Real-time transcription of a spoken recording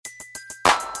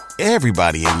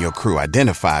Everybody in your crew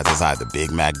identifies as either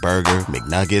Big Mac Burger,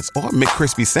 McNuggets, or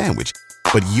McCrispy Sandwich.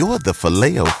 But you're the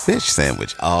Filet-O-Fish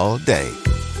Sandwich all day.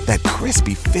 That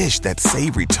crispy fish, that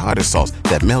savory tartar sauce,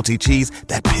 that melty cheese,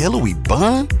 that pillowy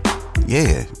bun.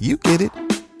 Yeah, you get it.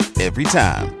 Every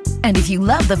time. And if you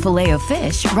love the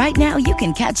Filet-O-Fish, right now you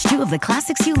can catch two of the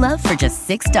classics you love for just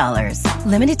 $6.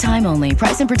 Limited time only.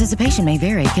 Price and participation may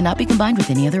vary. Cannot be combined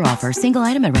with any other offer. Single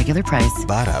item at regular price.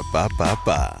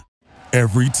 Ba-da-ba-ba-ba.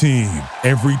 Every team,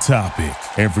 every topic,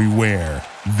 everywhere.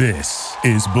 This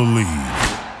is Believe.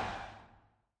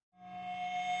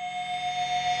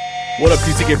 What up,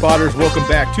 TCK Potters? Welcome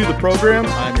back to the program.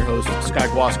 I'm your host, Sky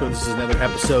Guasco. This is another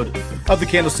episode of the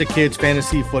Candlestick Kids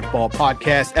Fantasy Football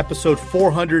Podcast, episode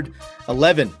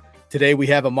 411. Today we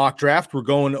have a mock draft. We're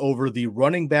going over the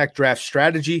running back draft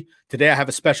strategy. Today I have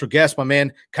a special guest, my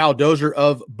man Kyle Dozier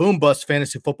of Boom Bust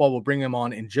Fantasy Football. We'll bring him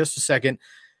on in just a second.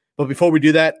 But before we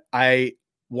do that, I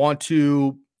want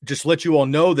to just let you all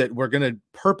know that we're going to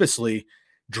purposely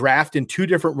draft in two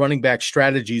different running back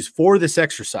strategies for this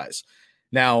exercise.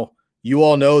 Now, you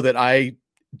all know that I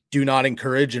do not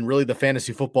encourage, and really the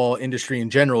fantasy football industry in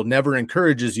general never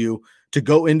encourages you to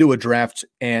go into a draft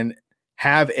and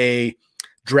have a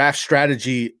draft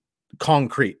strategy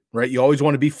concrete, right? You always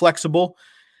want to be flexible.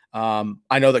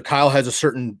 I know that Kyle has a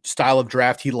certain style of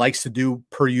draft he likes to do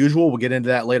per usual. We'll get into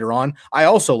that later on. I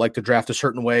also like to draft a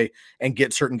certain way and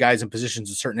get certain guys in positions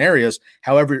in certain areas.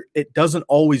 However, it doesn't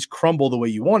always crumble the way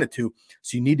you want it to,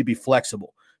 so you need to be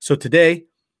flexible. So today,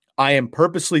 I am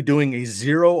purposely doing a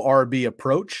zero RB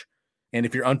approach. And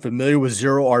if you're unfamiliar with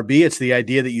zero RB, it's the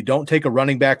idea that you don't take a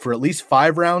running back for at least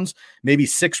 5 rounds, maybe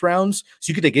 6 rounds. So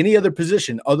you could take any other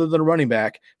position other than a running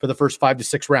back for the first 5 to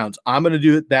 6 rounds. I'm going to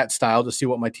do it that style to see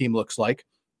what my team looks like.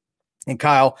 And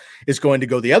Kyle is going to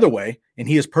go the other way, and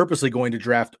he is purposely going to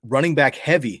draft running back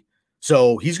heavy.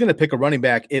 So he's going to pick a running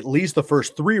back at least the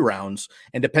first 3 rounds,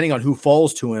 and depending on who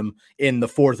falls to him in the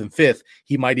 4th and 5th,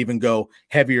 he might even go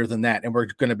heavier than that. And we're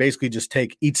going to basically just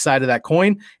take each side of that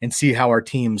coin and see how our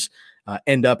teams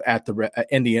end up at the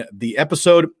end of the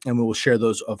episode, and we will share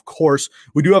those, of course.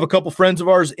 We do have a couple friends of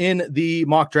ours in the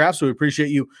mock draft, so we appreciate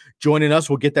you joining us.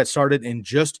 We'll get that started in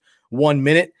just 1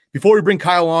 minute. Before we bring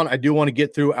Kyle on, I do want to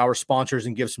get through our sponsors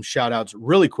and give some shout outs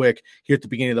really quick here at the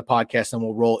beginning of the podcast, and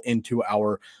we'll roll into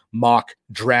our mock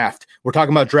draft. We're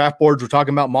talking about draft boards. We're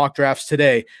talking about mock drafts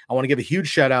today. I want to give a huge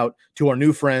shout out to our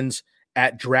new friends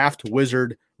at Draft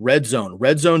Wizard Red Zone.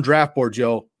 Red Zone draft boards,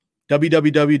 yo.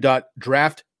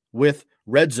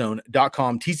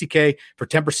 www.draftwithredzone.com. TCK for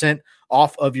 10%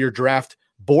 off of your draft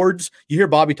boards. You hear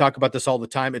Bobby talk about this all the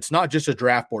time. It's not just a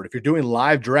draft board. If you're doing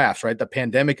live drafts, right, the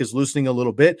pandemic is loosening a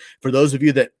little bit. For those of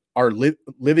you that are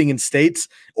living in states,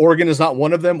 Oregon is not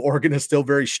one of them. Oregon is still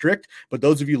very strict, but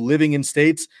those of you living in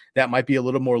states that might be a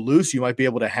little more loose, you might be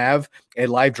able to have a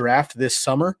live draft this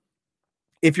summer.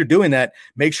 If you're doing that,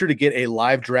 make sure to get a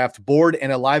live draft board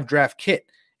and a live draft kit.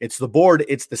 It's the board,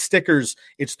 it's the stickers,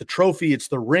 it's the trophy, it's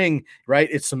the ring, right?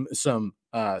 It's some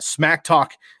Smack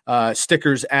Talk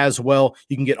stickers as well.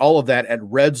 You can get all of that at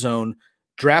Red Zone,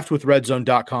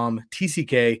 draftwithredzone.com,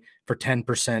 TCK for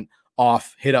 10%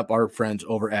 off. Hit up our friends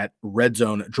over at Red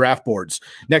Zone Draft Boards.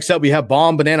 Next up, we have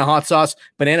Bomb Banana Hot Sauce,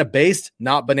 banana based,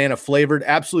 not banana flavored.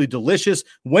 Absolutely delicious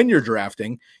when you're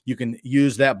drafting. You can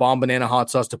use that Bomb Banana Hot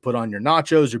Sauce to put on your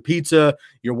nachos, your pizza,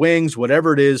 your wings,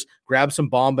 whatever it is. Grab some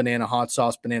Bomb Banana Hot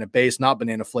Sauce, banana based, not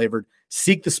banana flavored.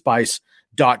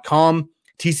 Seekthespice.com.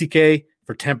 TCK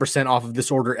for 10% off of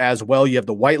this order as well. You have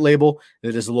the white label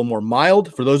that is a little more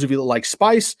mild. For those of you that like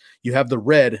spice, you have the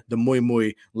red, the muy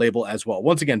muy label as well.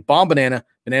 Once again, Bomb Banana,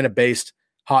 banana-based,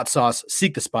 hot sauce,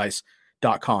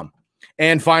 seekthespice.com.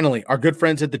 And finally, our good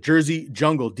friends at the Jersey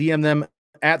Jungle. DM them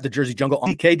at the Jersey Jungle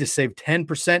on DK to save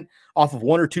 10% off of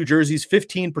 1 or 2 jerseys,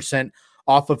 15%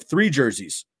 off of 3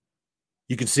 jerseys.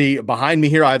 You can see behind me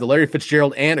here, I have the Larry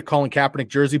Fitzgerald and a Colin Kaepernick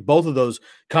jersey, both of those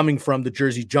coming from the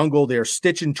Jersey Jungle. They are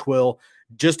stitch and twill,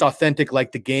 just authentic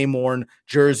like the game-worn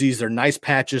jerseys. They're nice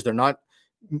patches. They're not,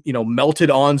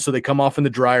 melted on, so they come off in the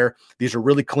dryer. These are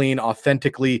really clean,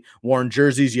 authentically worn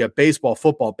jerseys. You have baseball,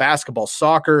 football, basketball,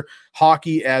 soccer,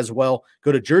 hockey as well.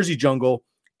 Go to Jersey Jungle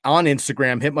on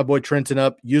Instagram. Hit my boy Trenton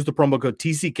up. Use the promo code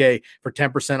TCK for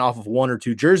 10% off of 1 or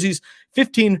 2 jerseys,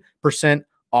 15%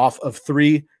 off of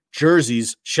 3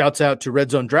 jerseys. Shouts out to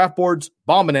Red Zone Draft Boards,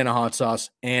 Bomb Banana Hot Sauce,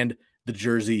 and the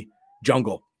Jersey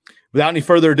Jungle. Without any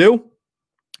further ado,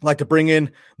 I'd like to bring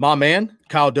in my man,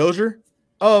 Kyle Dozier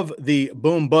of the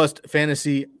Boom Bust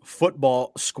Fantasy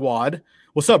Football Squad.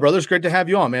 What's up, brother? It's great to have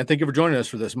you on, man. Thank you for joining us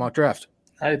for this mock draft.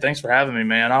 Hey, thanks for having me,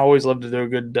 man. I always love to do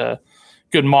a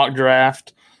good mock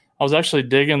draft. I was actually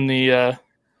digging the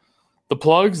the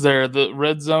plugs there. The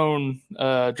Red Zone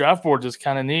draft board is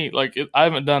kind of neat. Like I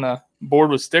haven't done a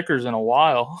board with stickers in a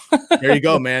while. There you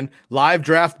go, man. Live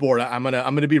draft board. I'm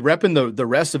gonna be repping the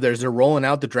rest of theirs. They're rolling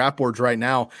out the draft boards right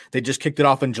now. They just kicked it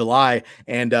off in July,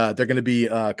 and they're gonna be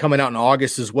coming out in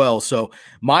August as well. So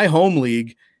my home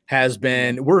league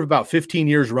we're about 15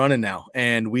 years running now,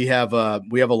 and we have a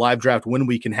live draft when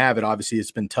we can have it. Obviously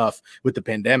it's been tough with the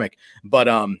pandemic,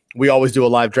 but we always do a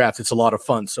live draft. It's a lot of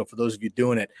fun. So for those of you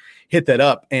doing it, hit that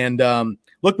up. And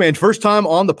look, man, first time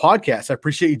on the podcast. I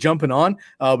appreciate you jumping on.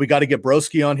 We got to get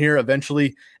Broski on here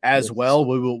eventually as well.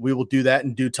 We will do that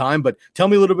in due time, but tell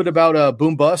me a little bit about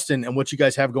Boom Bust and what you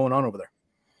guys have going on over there.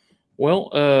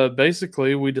 Well,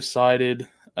 basically we decided,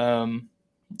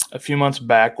 a few months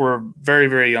back, we're a very,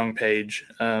 very young page,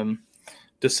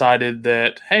 decided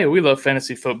that, hey, we love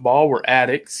fantasy football. We're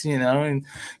addicts, and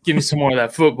give me some more of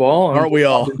that football. Aren't we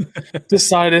all?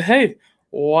 Decided, hey,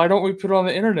 why don't we put it on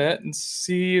the internet and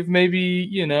see if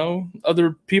maybe,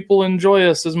 other people enjoy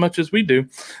us as much as we do.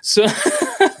 So, we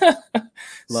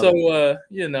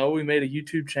made a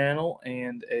YouTube channel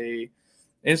and a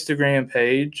Instagram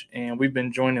page, and we've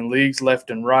been joining leagues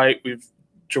left and right. We've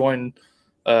joined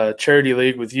charity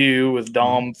league with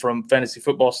Dom from Fantasy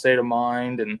Football State of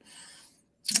Mind, and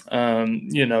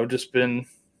just been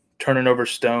turning over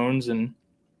stones, and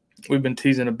we've been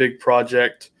teasing a big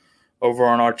project over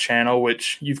on our channel,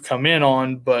 which you've come in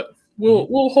on, but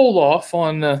we'll hold off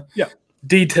on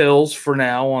details for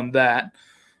now on that.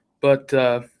 But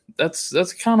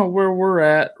that's kind of where we're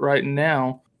at right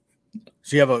now.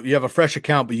 So you have a fresh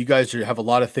account, but you guys have a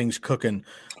lot of things cooking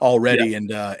already, and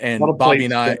Bobby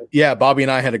and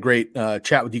I had a great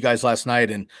chat with you guys last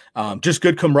night, and just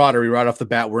good camaraderie right off the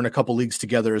bat. We're in a couple leagues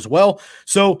together as well.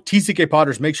 So TCK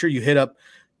Potters, make sure you hit up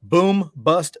Boom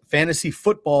Bust Fantasy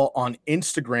Football on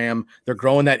Instagram. They're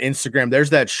growing that Instagram.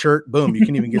 There's that shirt. Boom. You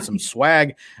can even get some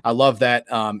swag. I love that.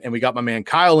 And we got my man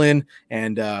Kyle in,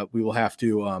 and we will have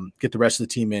to get the rest of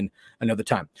the team in another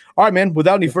time. All right, man,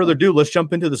 without any further ado, let's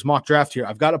jump into this mock draft here.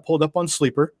 I've got it pulled up on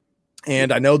Sleeper,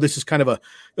 and I know this is kind of a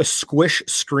squish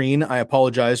screen. I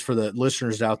apologize for the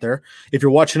listeners out there. If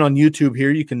you're watching on YouTube here,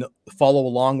 you can follow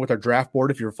along with our draft board.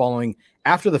 If you're following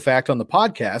after the fact on the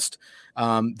podcast,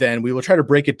 then we will try to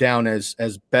break it down as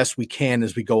best we can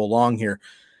as we go along here.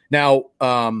 Now,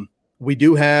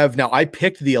 I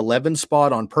picked the 11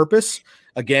 spot on purpose.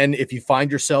 Again, if you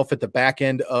find yourself at the back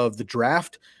end of the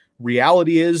draft,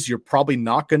 reality is you're probably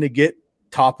not going to get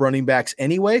top running backs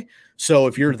anyway. So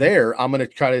if you're there, I'm going to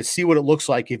try to see what it looks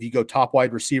like if you go top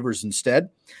wide receivers instead.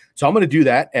 So I'm going to do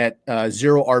that at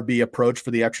zero RB approach for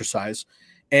the exercise.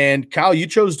 And Kyle, you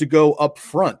chose to go up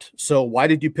front. So why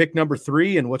did you pick number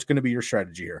 3, and what's going to be your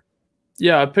strategy here?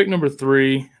 Yeah, I picked number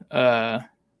 3.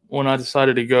 When I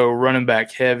decided to go running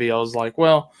back heavy, I was like,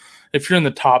 well, if you're in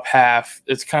the top half,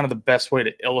 it's kind of the best way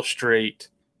to illustrate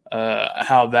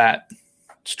how that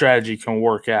strategy can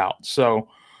work out. So,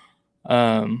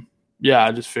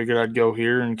 I just figured I'd go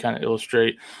here and kind of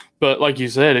illustrate. But like you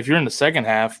said, if you're in the second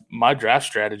half, my draft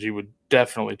strategy would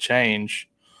definitely change.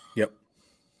 Yep.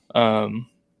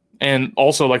 And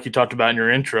also, like you talked about in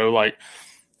your intro, like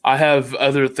I have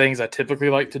other things I typically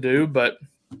like to do, but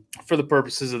for the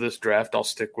purposes of this draft, I'll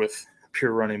stick with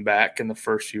pure running back in the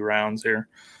first few rounds here.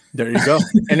 There you go.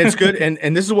 And it's good.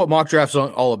 And this is what mock drafts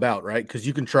are all about, right? Because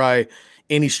you can try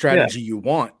any strategy you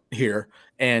want here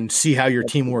and see how your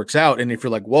team works out. And if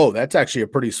you're like, whoa, that's actually a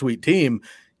pretty sweet team,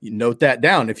 you note that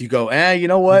down. If you go, you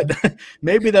know what,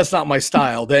 maybe that's not my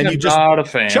style, then you just not a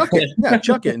fan. Chuck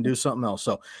it and do something else.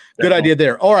 So good idea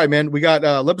there. All right, man. We got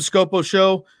Lepiscopo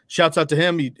show. Shouts out to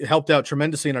him. He helped out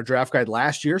tremendously in our draft guide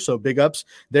last year. So big ups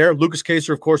there. Lucas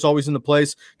Kaser, of course, always in the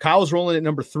place. Kyle's rolling at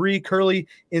number 3. Curly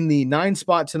in the 9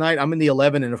 spot tonight. I'm in the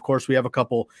 11. And of course, we have a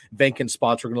couple vacant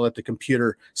spots. We're going to let the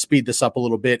computer speed this up a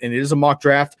little bit. And it is a mock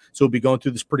draft, so we'll be going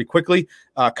through this pretty quickly.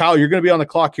 Kyle, you're going to be on the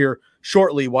clock here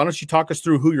shortly. Why don't you talk us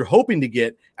through who you're hoping to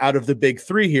get out of the big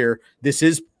 3 here? This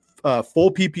is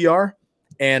full PPR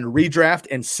and redraft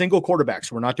and single quarterback.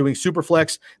 So we're not doing super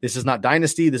flex. This is not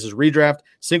dynasty. This is redraft,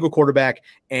 single quarterback,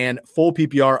 and full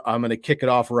PPR. I'm going to kick it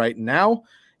off right now.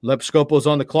 Lepiscopo's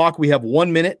on the clock. We have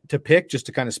 1 minute to pick just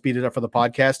to kind of speed it up for the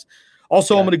podcast.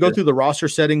 Also, I'm going to go through the roster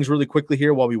settings really quickly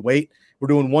here while we wait. We're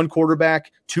doing 1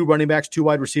 quarterback, 2 running backs, 2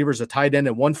 wide receivers, a tight end,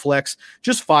 and 1 flex,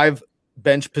 just 5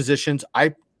 bench positions.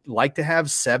 I like to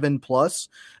have 7 plus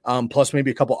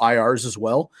maybe a couple IRs as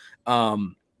well.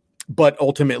 But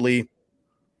ultimately,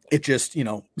 it just,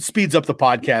 speeds up the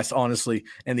podcast, honestly,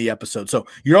 and the episode. So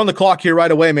you're on the clock here right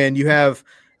away, man. You have,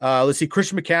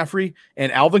 Christian McCaffrey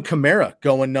and Alvin Kamara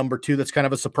going number 2. That's kind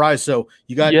of a surprise. So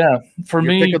you got for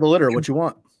me, pick of the litter. What you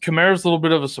want? Kamara's a little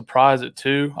bit of a surprise at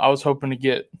 2. I was hoping to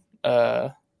get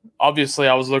obviously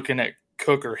I was looking at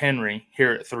Cook or Henry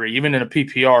here at 3. Even in a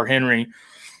PPR, Henry,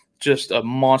 just a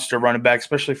monster running back,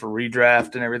 especially for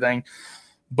redraft and everything.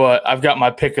 But I've got my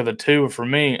pick of the 2. And for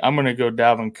me, I'm going to go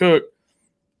Dalvin Cook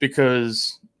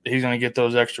because he's going to get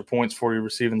those extra points for you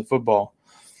receiving the football.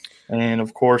 And,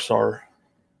 of course, our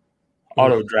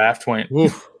auto draft went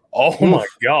Oof. Oh my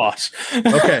gosh.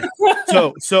 Okay.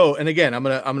 So and again, I'm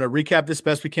gonna recap this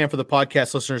best we can for the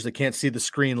podcast listeners that can't see the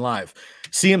screen live.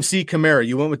 CMC Kamara,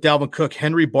 you went with Dalvin Cook,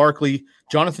 Henry Barkley,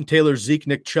 Jonathan Taylor, Zeke,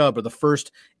 Nick Chubb are the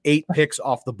first 8 picks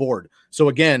off the board. So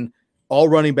again, all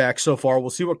running backs so far.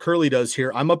 We'll see what Curly does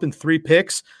here. I'm up in 3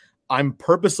 picks. I'm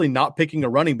purposely not picking a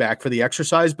running back for the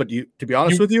exercise, but to be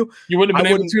honest with you, you wouldn't have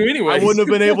been able to anyway. I wouldn't have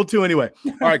been able to anyway.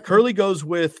 All right, Curly goes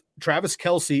with Travis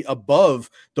Kelce above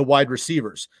the wide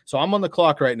receivers. So I'm on the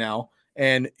clock right now,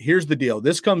 and here's the deal.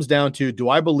 This comes down to, do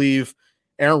I believe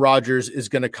Aaron Rodgers is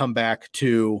going to come back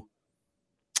to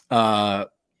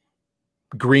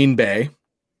Green Bay?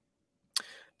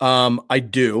 I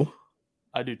do.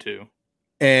 I do too.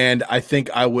 And I think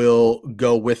I will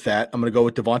go with that. I'm going to go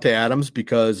with Davante Adams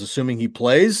because assuming he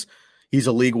plays, he's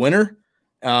a league winner.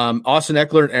 Austin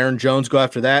Eckler and Aaron Jones go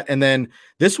after that. And then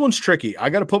this one's tricky. I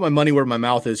got to put my money where my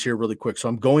mouth is here really quick. So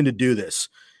I'm going to do this.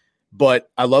 But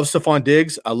I love Stephon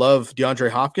Diggs. I love DeAndre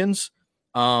Hopkins.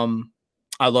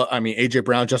 AJ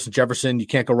Brown, Justin Jefferson. You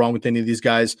can't go wrong with any of these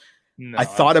guys. No, I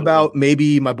thought about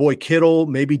maybe my boy Kittle,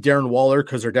 maybe Darren Waller,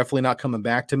 because they're definitely not coming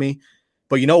back to me.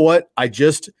 But you know what? I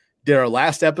just did our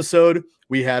last episode.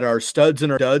 We had our studs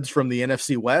and our duds from the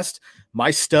NFC West. My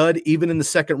stud, even in the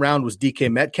second round, was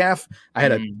DK Metcalf. I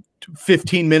had a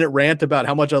 15-minute rant about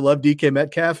how much I love DK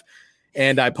Metcalf.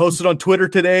 And I posted on Twitter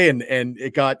today, and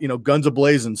it got, guns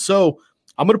a-blazing. So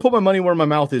I'm going to put my money where my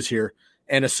mouth is here.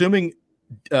 And assuming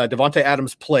Davante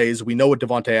Adams plays, we know what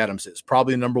Davante Adams is.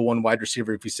 Probably the number 1 wide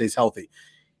receiver if he stays healthy.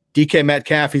 DK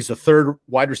Metcalf, he's the 3rd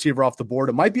wide receiver off the board.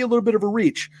 It might be a little bit of a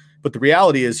reach, but the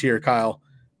reality is here, Kyle,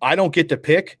 I don't get to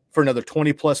pick for another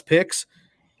 20-plus picks.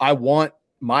 I want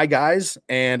my guys,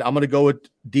 and I'm going to go with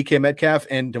DK Metcalf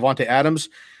and Davante Adams.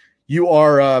 You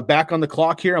are back on the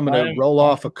clock here. I'm going to roll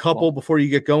off a couple before you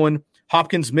get going.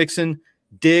 Hopkins, Mixon,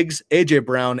 Diggs, A.J.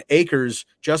 Brown, Akers,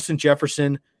 Justin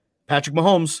Jefferson, Patrick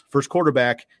Mahomes, first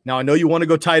quarterback. Now, I know you want to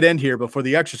go tight end here, but for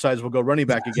the exercise, we'll go running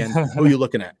back again. Who are you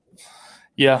looking at?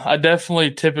 Yeah, I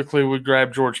definitely typically would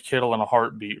grab George Kittle in a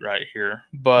heartbeat right here.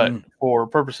 But for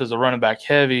purposes of running back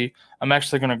heavy, I'm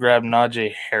actually going to grab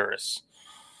Najee Harris.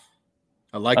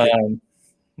 I like it.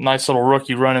 Nice little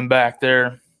rookie running back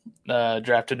there,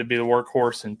 drafted to be the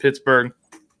workhorse in Pittsburgh.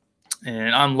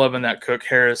 And I'm loving that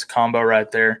Cook-Harris combo right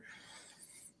there.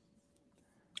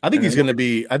 I think he's going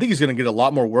to get a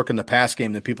lot more work in the pass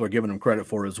game than people are giving him credit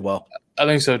for as well. I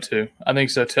think so too. I mean,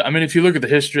 if you look at the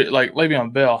history, like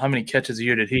Le'Veon Bell, how many catches a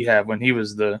year did he have when he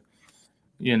was the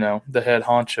head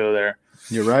honcho there?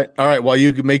 You're right. All right. Well,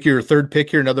 you can make your 3rd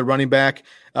pick here, another running back.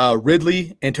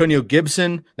 Ridley, Antonio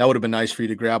Gibson. That would have been nice for you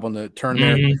to grab on the turn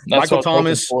there. Michael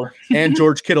Thomas and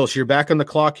George Kittle. So you're back on the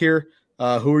clock here.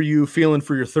 Who are you feeling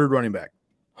for your 3rd running back?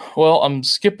 Well, I'm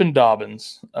skipping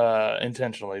Dobbins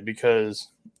intentionally because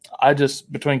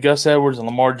between Gus Edwards and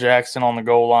Lamar Jackson on the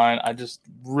goal line,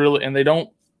 and they don't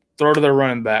throw to their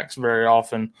running backs very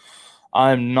often.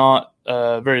 I'm not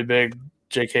a very big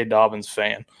J.K. Dobbins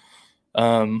fan.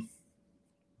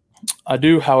 I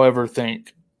do, however,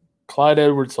 think Clyde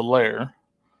Edwards-Helaire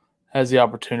has the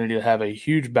opportunity to have a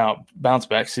huge bounce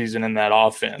back season in that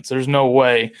offense. There's no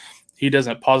way he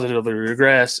doesn't positively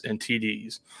regress in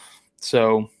TDs.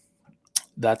 So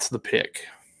that's the pick.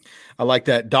 I like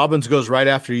that. Dobbins goes right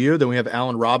after you. Then we have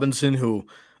Allen Robinson, who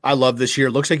I love this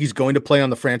year. Looks like he's going to play on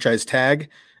the franchise tag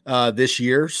this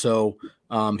year. So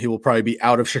he will probably be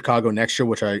out of Chicago next year,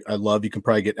 which I love. You can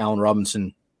probably get Allen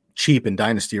Robinson cheap in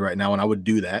Dynasty right now, and I would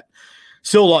do that.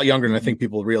 Still a lot younger than I think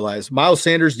people realize. Miles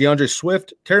Sanders, DeAndre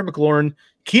Swift, Terry McLaurin,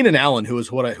 Keenan Allen, who is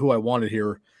who I wanted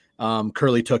here.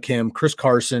 Curly took him, Chris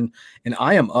Carson, and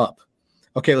I am up.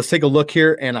 Okay, let's take a look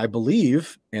here, and I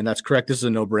believe, and that's correct, this is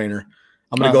a no-brainer.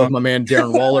 I'm going to go with my man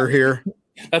Darren Waller here.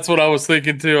 That's what I was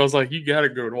thinking too. I was like, you got to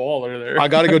go to Waller there. I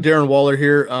got to go Darren Waller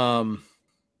here.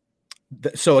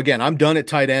 So again, I'm done at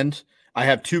tight end. I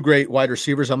have 2 great wide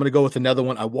receivers. I'm going to go with another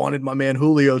one. I wanted my man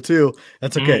Julio too.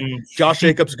 That's okay. Josh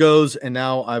Jacobs goes, and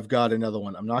now I've got another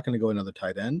one. I'm not going to go another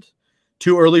tight end.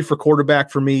 Too early for quarterback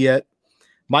for me yet.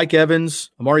 Mike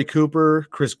Evans, Amari Cooper,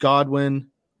 Chris Godwin,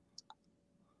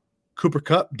 Cooper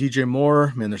Kupp, DJ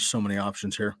Moore. Man, there's so many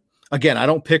options here. Again, I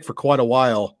don't pick for quite a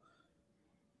while.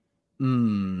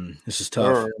 This is tough.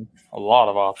 There are a lot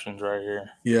of options right here.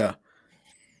 Yeah.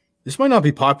 This might not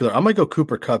be popular. I might go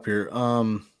Cooper Kupp here.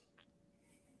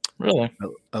 Really?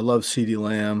 I love CeeDee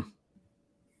Lamb.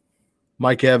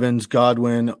 Mike Evans,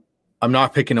 Godwin. I'm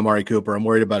not picking Amari Cooper. I'm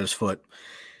worried about his foot.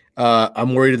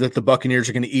 I'm worried that the Buccaneers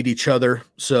are going to eat each other.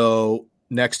 So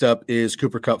next up is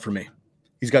Cooper Kupp for me.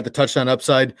 He's got the touchdown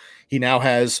upside. He now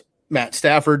has Matt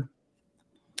Stafford.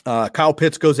 Kyle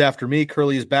Pitts goes after me.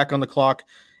 Curly is back on the clock.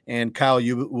 And Kyle,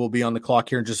 you will be on the clock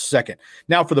here in just a second.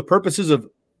 Now, for the purposes of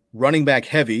running back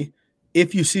heavy,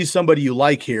 if you see somebody you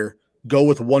like here, go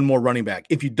with one more running back.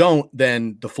 If you don't,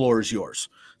 then the floor is yours.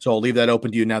 So I'll leave that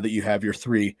open to you now that you have your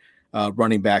three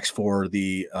running backs for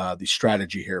the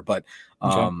strategy here. But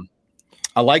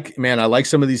I like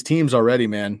some of these teams already,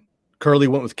 man. Curly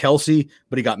went with Kelsey,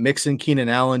 but he got Mixon, Keenan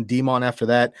Allen, Demon after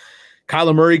that.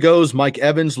 Kyler Murray goes, Mike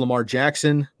Evans, Lamar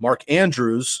Jackson, Mark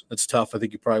Andrews. That's tough. I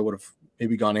think you probably would have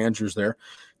maybe gone Andrews there.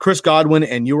 Chris Godwin,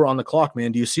 and you were on the clock,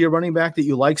 man. Do you see a running back that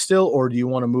you like still, or do you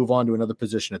want to move on to another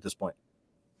position at this point?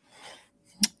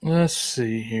 Let's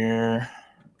see here.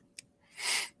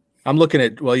 I'm looking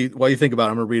at, while you think about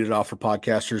it, I'm going to read it off for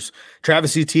podcasters.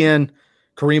 Travis Etienne,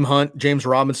 Kareem Hunt, James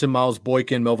Robinson, Miles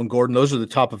Boykin, Melvin Gordon. Those are the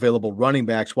top available running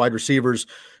backs. Wide receivers,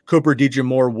 Cooper, DJ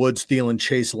Moore, Woods, Thielen,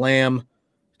 Chase, Lamb.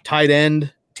 Tight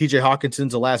end, TJ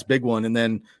Hawkinson's the last big one. And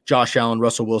then Josh Allen,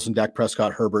 Russell Wilson, Dak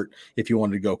Prescott, Herbert, if you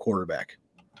wanted to go quarterback.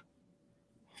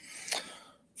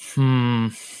 20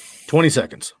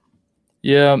 seconds.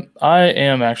 Yeah, I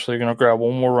am actually going to grab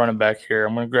one more running back here.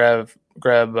 I'm going to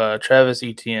grab Travis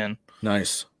Etienne.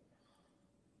 Nice.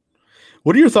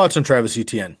 What are your thoughts on Travis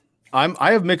Etienne?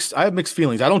 I have mixed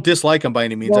feelings. I don't dislike him by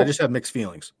any means. I just have mixed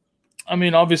feelings. I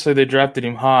mean, obviously they drafted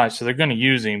him high, so they're going to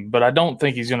use him, but I don't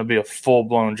think he's going to be a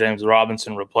full-blown James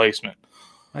Robinson replacement.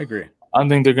 I agree. I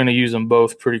think they're going to use them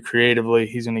both pretty creatively.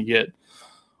 He's going to get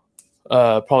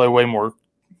probably way more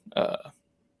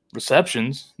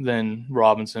receptions than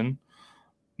Robinson,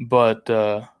 but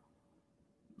the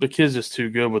kid's just too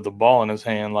good with the ball in his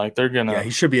hand. Like, they're going to – Yeah, he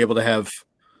should be able to have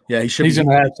 – he's going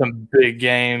to have some big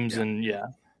games and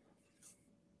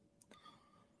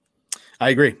I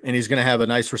agree, and he's going to have a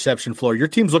nice reception floor. Your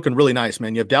team's looking really nice,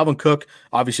 man. You have Dalvin Cook,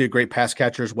 obviously a great pass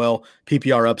catcher as well,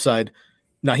 PPR upside.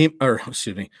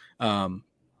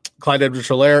 Clyde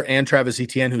Edwards-Helaire and Travis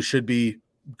Etienne, who should be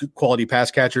good quality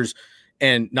pass catchers,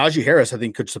 and Najee Harris, I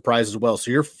think, could surprise as well. So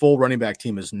your full running back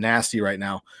team is nasty right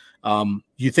now.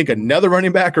 You think another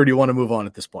running back, or do you want to move on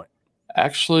at this point?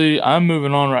 Actually, I'm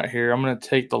moving on right here. I'm going to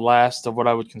take the last of what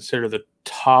I would consider the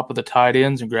top of the tight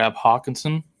ends and grab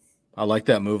Hawkinson. I like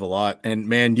that move a lot. And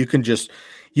man, you can just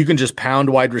pound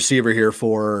wide receiver here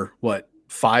for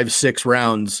 5-6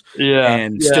 rounds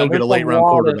and still get a late round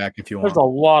quarterback if you want. There's a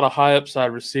lot of high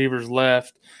upside receivers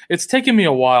left. It's taken me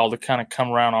a while to kind of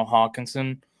come around on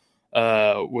Hawkinson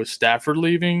with Stafford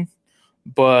leaving,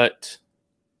 but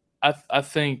I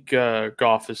think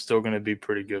Goff is still going to be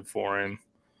pretty good for him.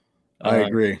 I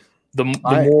agree.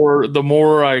 The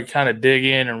more I kind of dig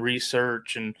in and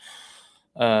research, and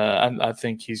I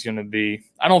think he's going to be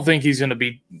 – I don't think he's going to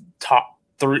be top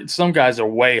 3. Some guys are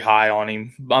way high on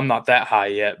him. I'm not that high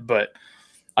yet, but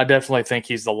I definitely think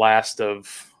he's the last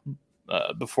of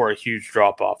before a huge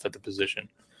drop-off at the position.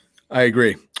 I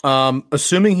agree.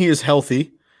 Assuming he is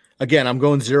healthy, again, I'm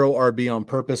going 0 RB on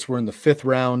purpose. We're in the 5th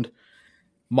round.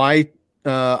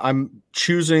 I'm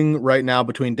choosing right now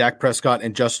between Dak Prescott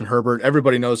and Justin Herbert.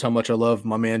 Everybody knows how much I love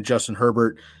my man Justin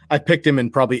Herbert. I picked him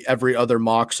in probably every other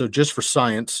mock, so just for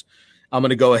science, I'm going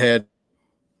to go ahead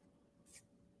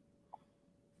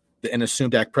and assume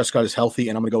Dak Prescott is healthy,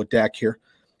 and I'm going to go with Dak here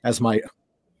as my –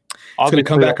 it's going to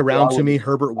come back around to me.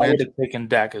 Herbert went. I would have taken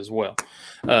Dak as well.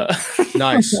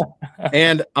 Nice.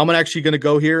 And I'm actually going to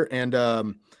go here, and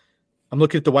I'm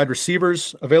looking at the wide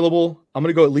receivers available. I'm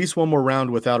going to go at least one more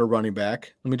round without a running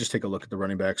back. Let me just take a look at the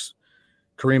running backs.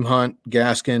 Kareem Hunt,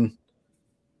 Gaskin.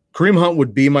 Kareem Hunt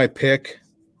would be my pick.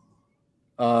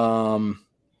 But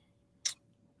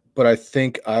I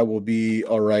think I will be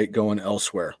all right going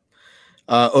elsewhere.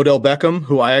 Odell Beckham,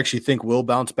 who I actually think will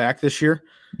bounce back this year.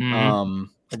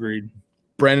 Agreed.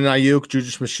 Brandon Ayuk, Juju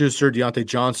Smith-Schuster, Deontay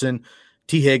Johnson,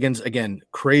 T. Higgins. Again,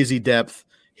 crazy depth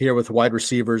here with wide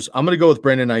receivers. I'm going to go with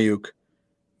Brandon Ayuk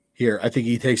here. I think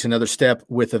he takes another step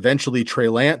with eventually Trey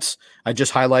Lance. I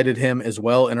just highlighted him as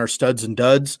well in our studs and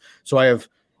duds. So I have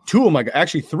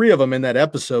 3 of them in that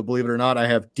episode, believe it or not. I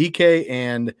have DK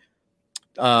and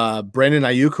Brandon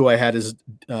Ayuk, who I had as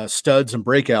studs and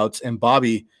breakouts, and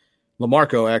Bobby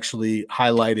Lamarco actually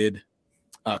highlighted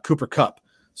Cooper Kupp.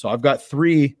 So I've got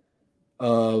 3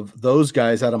 of those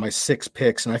guys out of my 6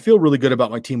 picks, and I feel really good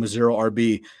about my team with 0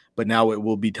 RB, but now it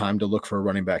will be time to look for a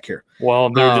running back here. Well,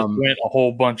 there just went a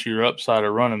whole bunch of your upside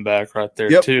of running back right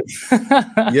there, too.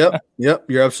 Yep.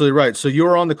 You're absolutely right. So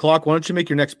you're on the clock. Why don't you make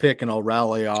your next pick, and I'll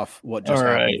rally off what just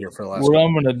happened here for the last What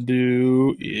I'm going to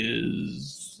do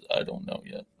is – I don't know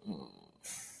yet.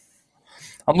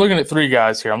 I'm looking at 3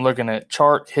 guys here. I'm looking at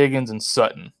Chark, Higgins, and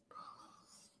Sutton.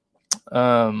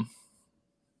 I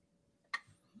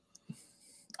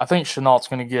think Chenault's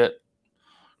going to get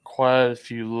quite a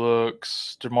few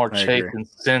looks. Jamar Chase and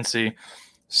Cincy.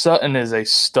 Sutton is a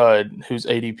stud whose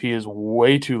ADP is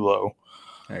way too low.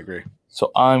 I agree.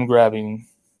 So I'm grabbing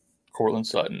Courtland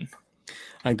Sutton.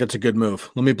 I think that's a good move.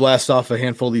 Let me blast off a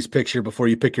handful of these picks here before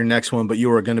you pick your next one, but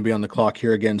you are going to be on the clock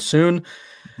here again soon.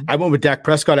 I went with Dak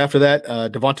Prescott after that,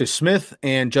 Devontae Smith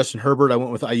and Justin Herbert. I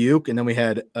went with Ayuk, and then we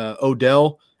had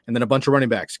Odell, and then a bunch of running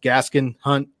backs: Gaskin,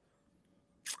 Hunt,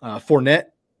 Fournette,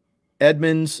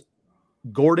 Edmonds,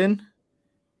 Gordon,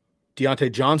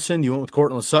 Deontay Johnson. You went with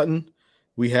Courtland Sutton.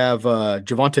 We have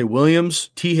Javonte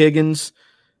Williams, T. Higgins,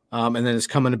 and then it's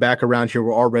coming back around here.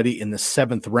 We're already in the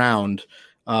 7th round.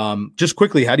 Just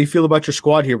quickly, how do you feel about your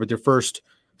squad here with your first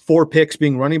 4 picks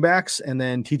being running backs, and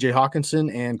then TJ Hawkinson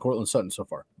and Courtland Sutton so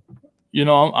far? You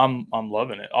know, I'm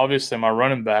loving it. Obviously, my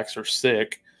running backs are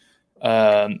sick.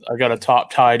 I got a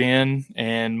top tight end,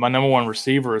 and my number 1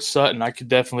 receiver is Sutton. I could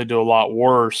definitely do a lot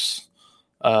worse.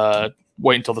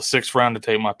 Wait until the 6th round to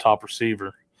take my top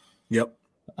receiver. Yep.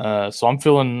 So I'm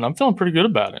feeling pretty good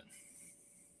about it.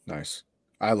 Nice.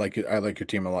 I like it. I like your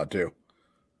team a lot too.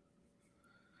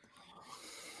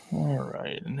 All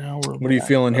right. Now what are you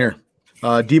feeling here?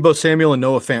 Deebo Samuel and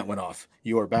Noah Fant went off.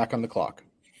 You are back on the clock.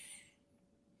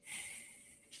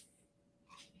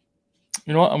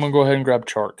 You know what? I'm going to go ahead and grab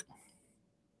Chark.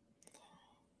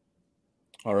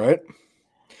 All right.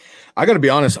 I got to be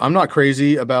honest. I'm not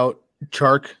crazy about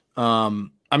Chark.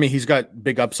 I mean, he's got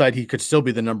big upside. He could still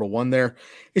be the number 1 there.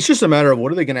 It's just a matter of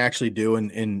what are they going to actually do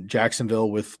in Jacksonville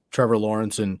with Trevor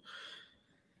Lawrence and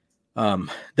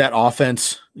that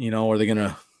offense. You know, are they going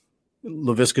to –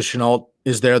 Laviska Shenault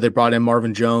is there. They brought in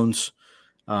Marvin Jones.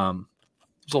 I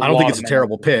don't think it's a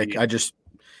terrible pick. It's just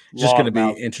going to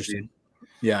be interesting.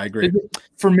 Yeah, I agree.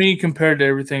 For me, compared to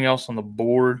everything else on the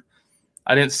board,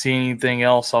 I didn't see anything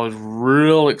else I was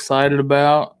real excited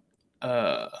about.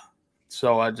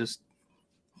 So I just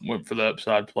went for the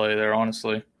upside play there,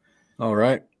 honestly. All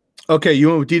right. Okay, you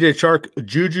went with DJ Chark,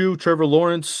 Juju, Trevor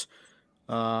Lawrence,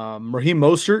 Raheem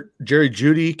Mostert, Jerry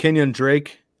Jeudy, Kenyon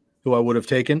Drake, who I would have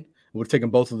taken. I would have taken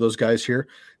both of those guys here.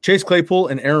 Chase Claypool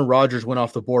and Aaron Rodgers went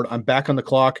off the board. I'm back on the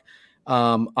clock.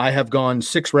 I have gone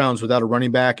 6 rounds without a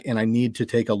running back, and I need to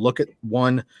take a look at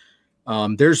one.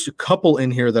 There's a couple in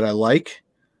here that I like,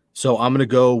 so I'm going to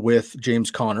go with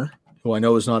James Conner, who I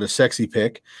know is not a sexy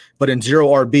pick, but in 0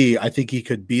 RB, I think he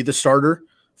could be the starter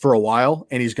for a while,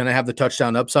 and he's going to have the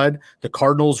touchdown upside. The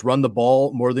Cardinals run the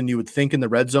ball more than you would think in the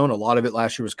red zone. A lot of it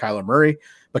last year was Kyler Murray,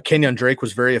 but Kenyon Drake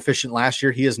was very efficient last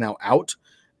year. He is now out.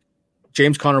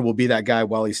 James Conner will be that guy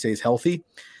while he stays healthy.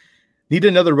 Need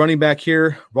another running back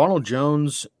here. Ronald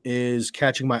Jones is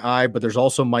catching my eye, but there's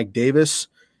also Mike Davis.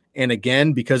 And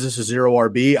again, because this is 0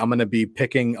 RB, I'm going to be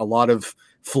picking a lot of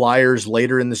flyers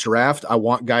later in this draft. I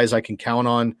want guys I can count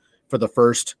on for the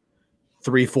first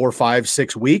 3, 4, 5,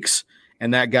 6 weeks.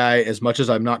 And that guy, as much as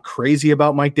I'm not crazy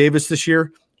about Mike Davis this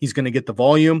year, he's going to get the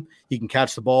volume. He can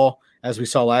catch the ball, as we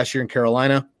saw last year in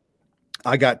Carolina.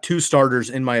 I got 2 starters,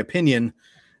 in my opinion,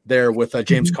 there with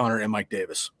James Conner and Mike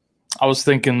Davis. I was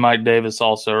thinking Mike Davis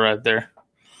also right there.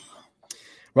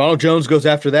 Ronald Jones goes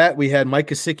after that. We had Mike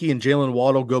Gesicki and Jalen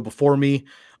Waddle go before me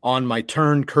on my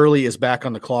turn. Curley is back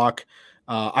on the clock.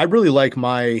 I really like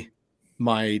my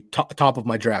top of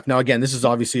my draft. Now, again, this is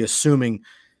obviously assuming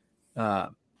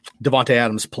Davante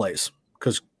Adams plays,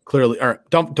 because clearly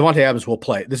Davante Adams will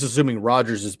play. This is assuming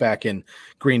Rodgers is back in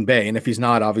Green Bay, and if he's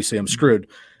not, obviously I'm screwed.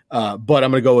 But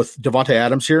I'm going to go with Davante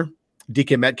Adams here.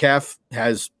 DK Metcalf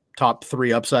has top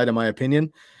 3 upside, in my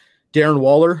opinion. Darren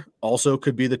Waller also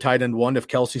could be the tight end 1 if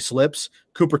Kelsey slips.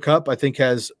 Cooper Kupp, I think,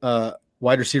 has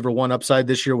wide receiver 1 upside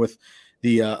this year with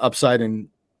the upside and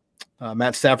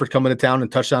Matt Stafford coming to town and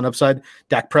touchdown upside.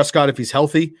 Dak Prescott, if he's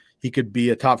healthy, he could be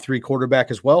a top 3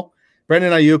 quarterback as well.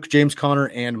 Brandon Ayuk, James Conner,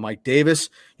 and Mike Davis.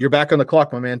 You're back on the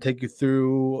clock, my man. Take you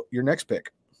through your next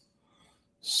pick.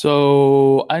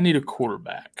 So I need a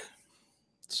quarterback.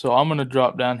 So I'm going to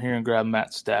drop down here and grab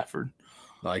Matt Stafford.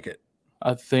 Like it.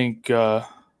 I think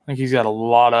he's got a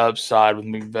lot of upside with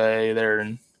McVay there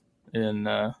in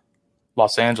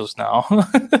Los Angeles now.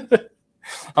 I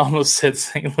almost said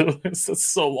St. Louis. That's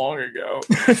so long ago.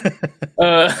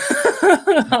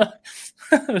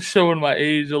 Showing my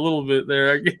age a little bit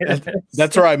there, I guess.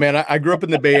 That's all right, man. I grew up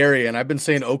in the Bay Area, and I've been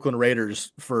saying Oakland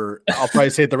Raiders I'll probably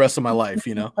say it the rest of my life,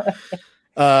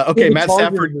 Okay, Matt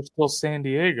Stafford is still San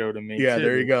Diego to me. Yeah, too.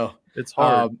 there you go. It's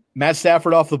hard. Matt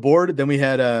Stafford off the board. Then we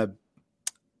had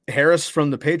Harris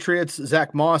from the Patriots,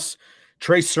 Zach Moss,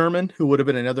 Trey Sermon, who would have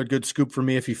been another good scoop for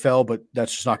me if he fell, but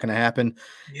that's just not going to happen.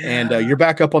 Yeah. And you're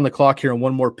back up on the clock here on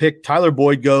one more pick. Tyler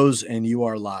Boyd goes, and you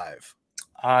are live.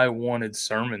 I wanted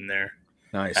Sermon there.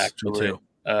 Nice. Actually, me too.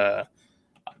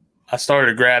 I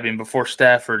started grabbing before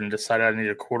Stafford and decided I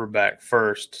needed a quarterback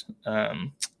first.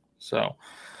 Let's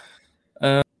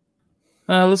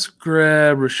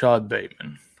grab Rashad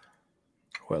Bateman.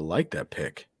 Oh, I like that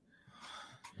pick.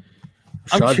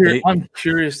 I'm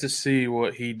curious to see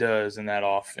what he does in that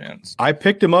offense. I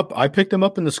picked him up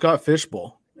in the Scott Fish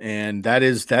Bowl, and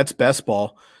that's best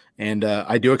ball. And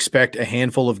I do expect a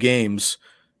handful of games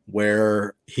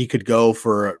where he could go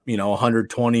for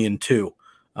 120 and 2.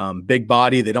 Big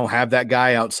body. They don't have that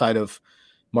guy outside of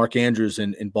Mark Andrews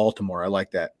in Baltimore. I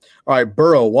like that. All right,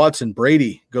 Burrow, Watson,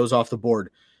 Brady goes off the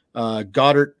board.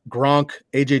 Goddard, Gronk,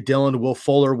 A.J. Dillon, Will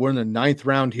Fuller. We're in the 9th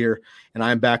round here, and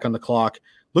I'm back on the clock.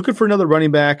 Looking for another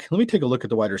running back. Let me take a look at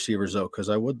the wide receivers, though, because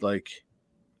I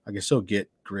can still get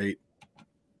great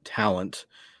talent.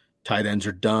 Tight ends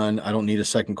are done. I don't need a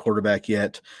second quarterback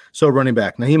yet. So running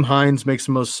back. Nyheim Hines makes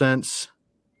the most sense.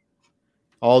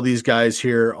 All these guys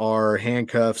here are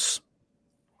handcuffs,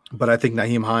 but I think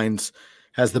Nyheim Hines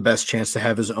has the best chance to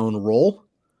have his own role.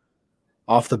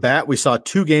 Off the bat, we saw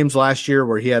 2 games last year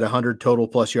where he had 100 total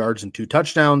plus yards and 2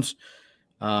 touchdowns.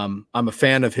 I'm a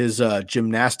fan of his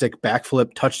gymnastic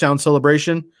backflip touchdown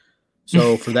celebration.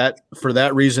 So for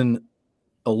that reason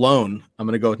alone, I'm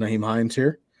going to go with Nyheim Hines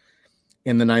here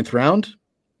in the 9th round.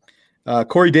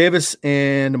 Corey Davis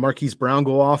and Marquise Brown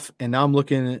go off, and now I'm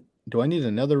looking at, do I need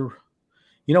another?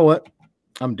 You know what?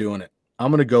 I'm doing it.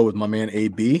 I'm going to go with my man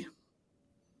AB.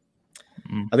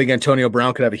 I think Antonio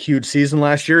Brown could have a huge season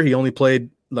last year. He only played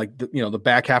the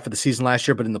back half of the season last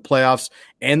year, but in the playoffs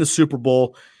and the Super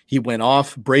Bowl, he went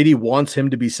off. Brady wants him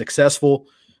to be successful.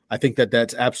 I think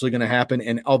that's absolutely going to happen.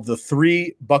 And of the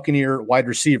 3 Buccaneer wide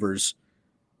receivers,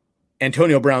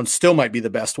 Antonio Brown still might be the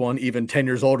best one, even 10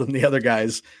 years older than the other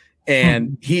guys.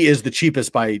 And he is the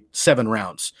cheapest by 7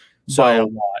 rounds. So, by a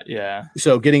lot, yeah.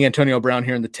 So getting Antonio Brown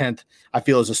here in the 10th, I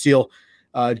feel is a steal.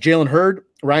 Jalen Hurd,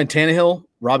 Ryan Tannehill,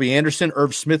 Robbie Anderson,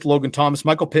 Irv Smith, Logan Thomas,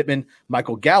 Michael Pittman,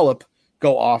 Michael Gallup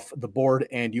go off the board,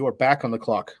 and you are back on the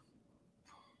clock.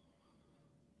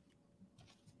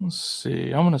 Let's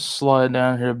see. I'm going to slide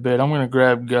down here a bit. I'm going to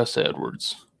grab Gus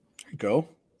Edwards. Go.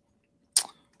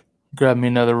 Grab me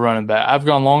another running back. I've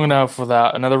gone long enough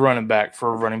without another running back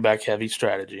for a running back heavy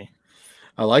strategy.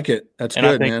 I like it. That's and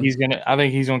good, I think man. I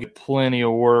think he's gonna get plenty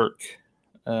of work.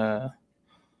 I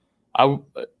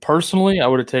personally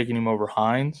would have taken him over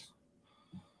Hines,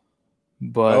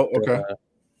 but okay.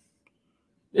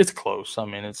 It's close. I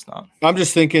mean, it's not. I'm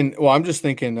just thinking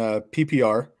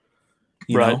PPR,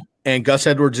 right? Know, and Gus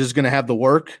Edwards is going to have the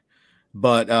work,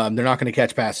 but they're not going to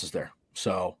catch passes there.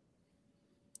 So.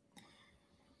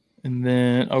 And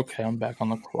then, okay, I'm back on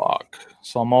the clock.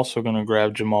 So I'm also going to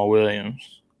grab Jamal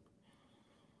Williams.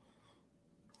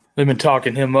 They've been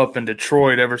talking him up in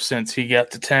Detroit ever since he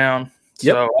got to town. So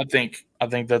yep. I think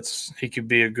he could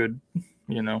be a good,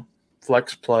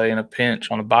 flex play in a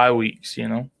pinch on a bye weeks,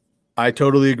 I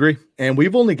totally agree. And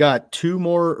we've only got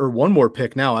one more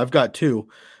pick now. I've got 2.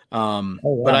 Wow.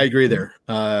 But I agree there.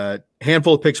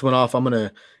 Handful of picks went off. I'm going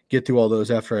to get through all those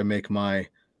after I make my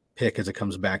pick as it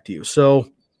comes back to you. So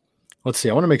let's see.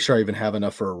 I want to make sure I even have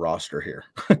enough for a roster here.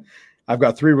 I've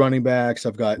got 3 running backs.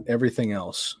 I've got everything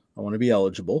else. I want to be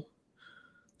eligible.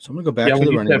 So I'm going to go back to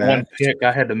the running back. One pick,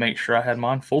 I had to make sure I had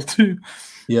mine full too.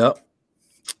 Yep.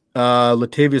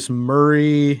 Latavius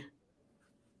Murray.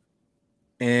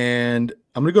 And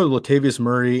I'm going to go to Latavius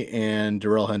Murray and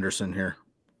Darrell Henderson here.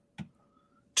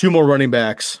 2 more running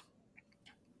backs.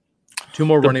 2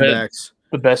 more running backs.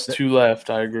 The best 2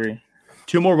 left, I agree.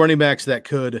 2 more running backs that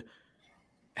could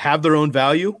have their own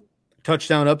value,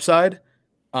 touchdown upside,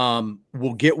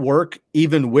 will get work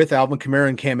even with Alvin Kamara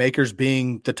and Cam Akers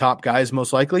being the top guys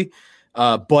most likely.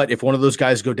 But if one of those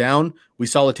guys go down, we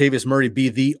saw Latavius Murray be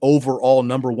the overall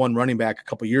number 1 running back a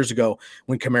couple years ago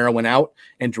when Kamara went out.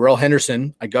 And Darrell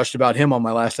Henderson, I gushed about him on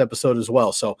my last episode as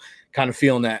well. So kind of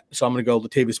feeling that. So I'm going to go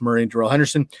Latavius Murray and Darrell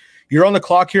Henderson. You're on the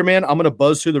clock here, man. I'm going to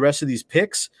buzz through the rest of these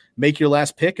picks, make your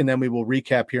last pick, and then we will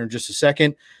recap here in just a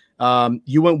second.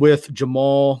 You went with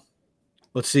Jamal.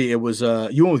 Let's see. It was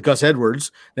you went with Gus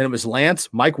Edwards. Then it was Lance,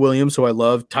 Mike Williams, who I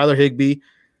love, Tyler Higbee,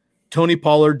 Tony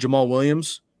Pollard, Jamal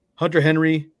Williams, Hunter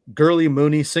Henry, Gurley,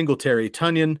 Mooney, Singletary,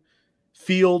 Tunyon,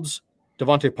 Fields,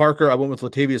 Devontae Parker. I went with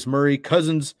Latavius Murray,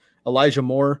 Cousins, Elijah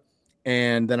Moore,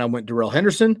 and then I went Darrell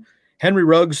Henderson, Henry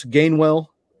Ruggs, Gainwell,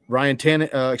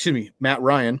 Matt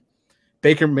Ryan,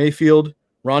 Baker Mayfield,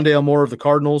 Rondale Moore of the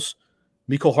Cardinals,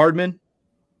 Mecole Hardman,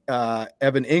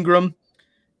 Evan Ingram.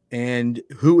 And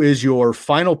who is your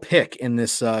final pick in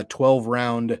this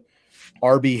 12-round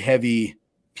RB-heavy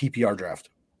PPR draft?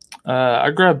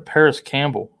 I grabbed Paris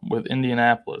Campbell with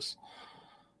Indianapolis.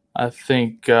 I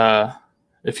think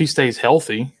if he stays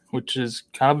healthy, which is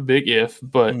kind of a big if,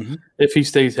 but if he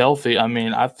stays healthy, I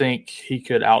mean, I think he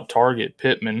could out-target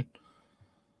Pittman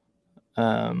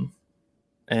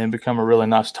and become a really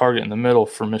nice target in the middle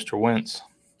for Mr. Wentz.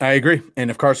 I agree.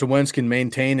 And if Carson Wentz can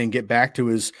maintain and get back to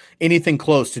his anything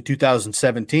close to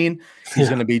 2017, he's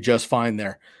going to be just fine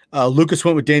there. Lucas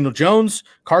went with Daniel Jones.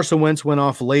 Carson Wentz went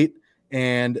off late,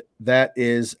 and that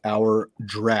is our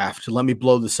draft. Let me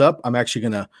blow this up. I'm actually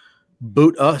going to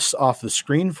boot us off the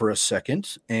screen for a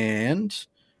second and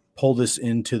pull this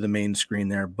into the main screen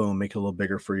there. Boom, make it a little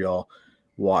bigger for y'all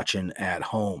watching at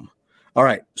home. All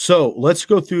right, so let's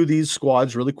go through these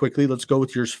squads really quickly. Let's go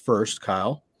with yours first,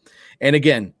 Kyle. And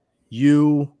again,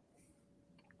 you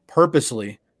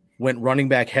purposely went running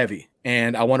back heavy.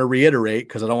 And I want to reiterate,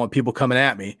 because I don't want people coming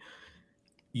at me,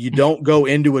 you don't go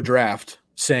into a draft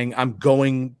saying, I'm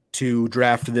going to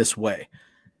draft this way.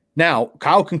 Now,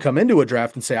 Kyle can come into a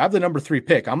draft and say, I have the number 3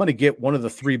 pick. I'm going to get one of the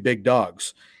 3 big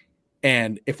dogs.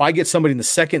 And if I get somebody in the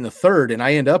second and the third and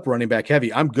I end up running back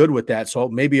heavy, I'm good with that. So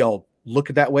maybe I'll look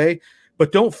at that way,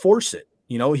 but don't force it.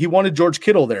 You know, he wanted George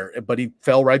Kittle there, but he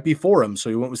fell right before him. So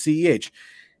he went with CEH.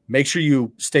 Make sure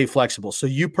you stay flexible. So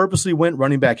you purposely went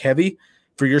running back heavy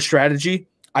for your strategy.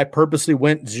 I purposely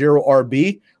went 0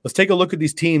 RB. Let's take a look at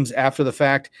these teams after the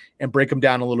fact and break them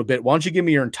down a little bit. Why don't you give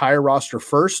me your entire roster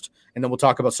first, and then we'll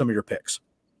talk about some of your picks.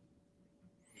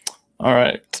 All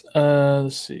right.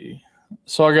 Let's see.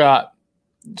 So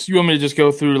you want me to just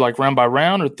go through like round by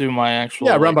round or through my actual?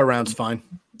 Yeah, round by round's fine.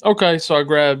 Okay. So I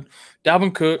grabbed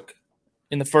Dalvin Cook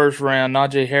in the first round,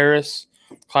 Najee Harris,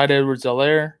 Clyde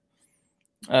Edwards-Helaire,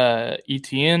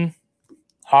 Etienne,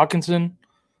 Hawkinson,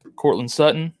 Cortland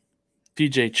Sutton,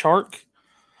 DJ Chark,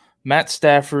 Matt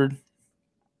Stafford,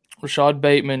 Rashad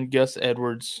Bateman, Gus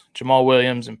Edwards, Jamal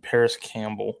Williams, and Paris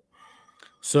Campbell.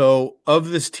 So of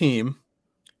this team,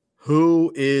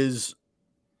 who is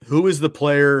the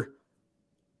player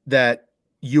that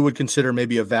you would consider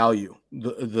maybe a value?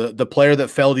 The player that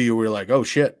fell to you where you're like, oh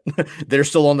shit, they're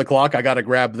still on the clock, I got to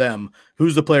grab them.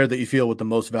 Who's the player that you feel with the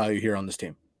most value here on this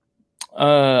team?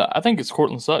 I think it's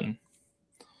Cortland Sutton.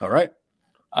 All right.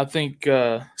 I think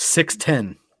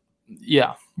 6'10".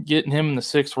 Yeah, getting him in the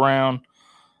 6th round.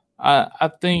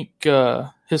 I think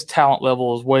his talent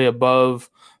level is way above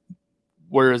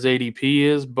where his ADP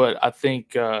is, but I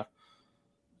think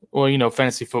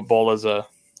fantasy football is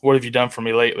what have you done for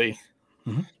me lately?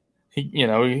 Mm-hmm.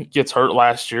 He gets hurt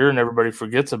last year and everybody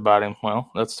forgets about him. Well,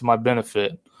 that's to my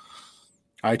benefit.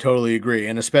 I totally agree.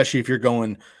 And especially if you're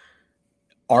going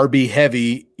RB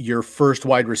heavy, your first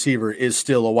wide receiver is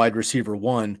still a wide receiver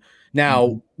 1.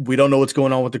 Now, we don't know what's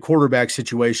going on with the quarterback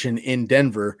situation in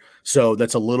Denver, so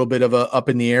that's a little bit of a up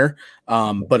in the air.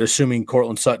 But assuming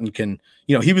Cortland Sutton can,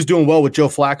 he was doing well with Joe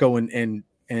Flacco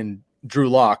and Drew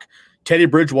Lock. Teddy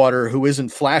Bridgewater, who isn't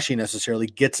flashy necessarily,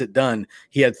 gets it done.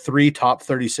 He had 3 top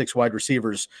 36 wide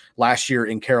receivers last year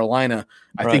in Carolina.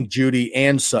 I think Judy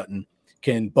and Sutton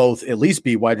can both at least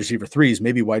be wide receiver 3s,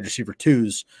 maybe wide receiver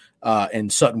 2s,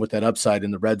 and Sutton with that upside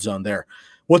in the red zone there.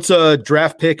 What's a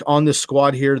draft pick on this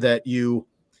squad here that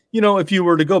if you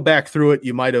were to go back through it,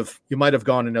 you might have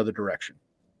gone another direction?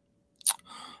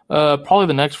 Probably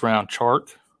the next round,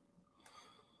 Chark.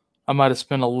 I might have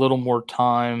spent a little more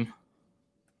time.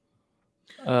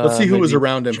 Let's see who was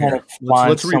around him here.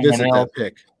 Let's revisit that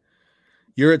pick.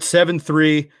 You're at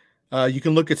 7-3. You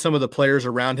can look at some of the players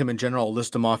around him in general. I'll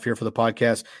list them off here for the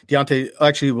podcast. They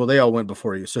all went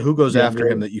before you. So who goes after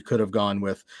him that you could have gone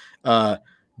with?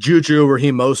 Juju,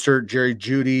 Raheem Mostert, Jerry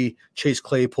Jeudy, Chase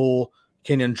Claypool,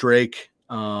 Kenyon Drake,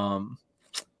 Jalen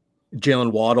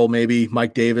Waddle, maybe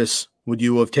Mike Davis. Would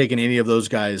you have taken any of those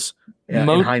guys in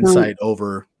hindsight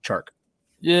over Chark?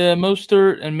 Yeah,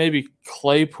 Mostert and maybe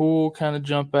Claypool kind of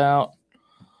jump out.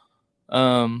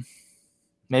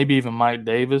 Maybe even Mike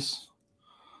Davis.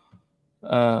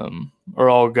 Are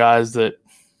all guys that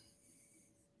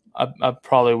I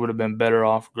probably would have been better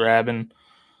off grabbing.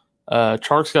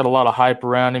 Chark's got a lot of hype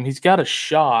around him. He's got a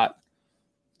shot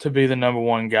to be the number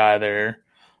 1 guy there,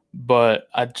 but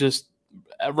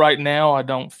right now I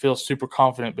don't feel super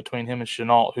confident between him and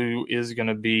Shenault, who is going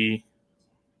to be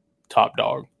top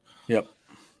dog. Yep.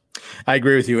 I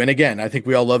agree with you. And again, I think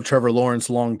we all love Trevor Lawrence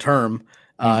long term,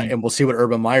 and we'll see what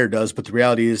Urban Meyer does. But the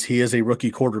reality is he is a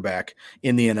rookie quarterback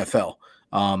in the NFL.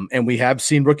 And we have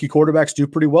seen rookie quarterbacks do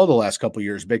pretty well the last couple of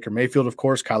years. Baker Mayfield, of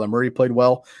course, Kyler Murray played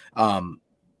well.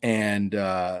 And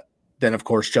then, of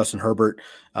course, Justin Herbert,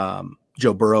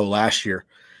 Joe Burrow last year.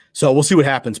 So we'll see what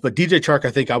happens. But DJ Chark,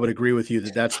 I think I would agree with you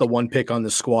that that's the one pick on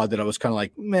the squad that I was kind of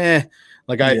like, meh.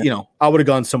 Like I would have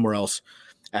gone somewhere else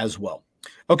as well.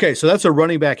 Okay, so that's a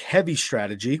running back heavy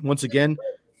strategy. Once again,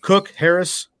 Cook,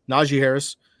 Harris, Najee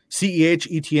Harris, CEH,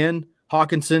 ETN,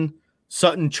 Hawkinson,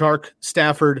 Sutton, Chark,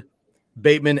 Stafford,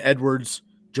 Bateman, Edwards,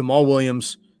 Jamal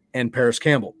Williams, and Paris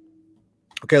Campbell.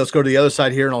 Okay, let's go to the other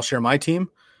side here, and I'll share my team.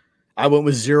 I went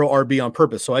with 0 RB on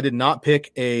purpose. So I did not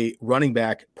pick a running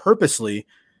back purposely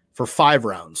for 5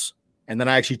 rounds. And then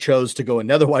I actually chose to go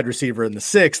another wide receiver in the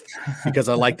 6th because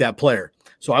I like that player.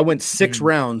 So I went 6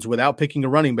 rounds without picking a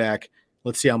running back.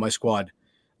 Let's see how my squad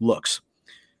looks.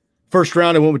 First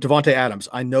round, I went with Devontae Adams.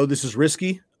 I know this is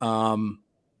risky.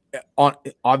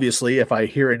 Obviously, if I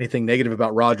hear anything negative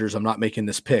about Rodgers, I'm not making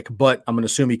this pick, but I'm going to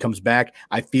assume he comes back.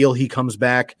 I feel he comes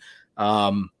back. So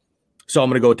I'm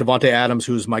going to go with Devontae Adams,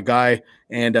 who's my guy,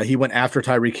 and he went after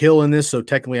Tyreek Hill in this, so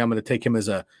technically I'm going to take him as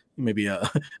maybe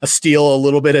a steal a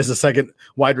little bit as a second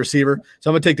wide receiver. So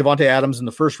I'm going to take Devontae Adams in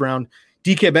the first round.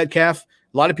 DK Metcalf,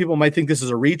 a lot of people might think this is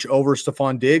a reach over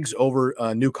Stephon Diggs, over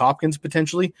Nuke Hopkins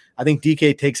potentially. I think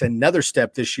DK takes another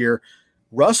step this year.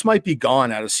 Russ might be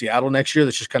gone out of Seattle next year.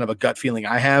 That's just kind of a gut feeling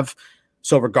I have.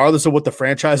 So regardless of what the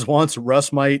franchise wants,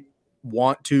 Russ might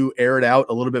want to air it out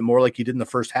a little bit more like he did in the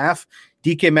first half.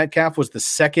 DK Metcalf was the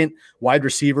second wide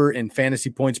receiver in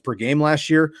fantasy points per game last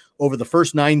year over the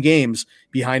first 9 games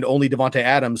behind only Devontae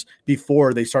Adams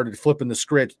before they started flipping the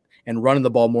script and running the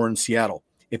ball more in Seattle.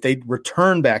 If they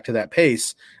return back to that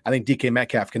pace, I think DK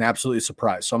Metcalf can absolutely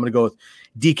surprise. So I'm going to go with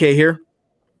DK here,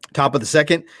 top of the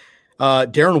second.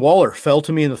 Darren Waller fell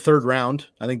to me in the 3rd round.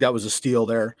 I think that was a steal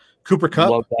there. Cooper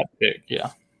Kupp. Love that pick, yeah.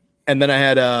 And then I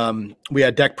had we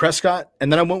had Dak Prescott,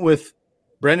 and then I went with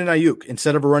Brandon Ayuk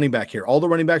instead of a running back here. All the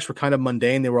running backs were kind of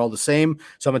mundane. They were all the same.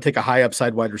 So I'm going to take a high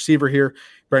upside wide receiver here,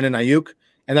 Brandon Ayuk.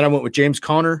 And then I went with James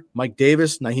Conner, Mike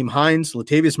Davis, Nyheim Hines,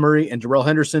 Latavius Murray, and Darrell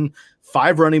Henderson.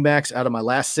 5 running backs out of my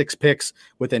last 6 picks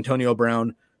with Antonio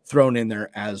Brown thrown in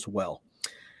there as well.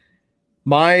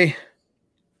 My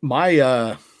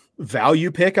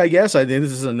value pick, I guess, I think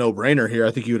this is a no-brainer here.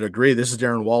 I think you would agree. This is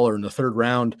Darren Waller in the 3rd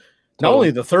round. Not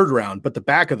only the 3rd round, but the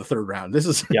back of the 3rd round. This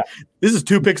is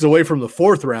 2 picks away from the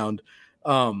 4th round.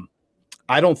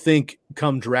 I don't think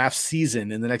come draft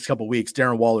season in the next couple of weeks,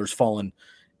 Darren Waller's fallen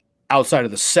outside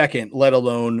of the 2nd, let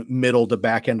alone middle to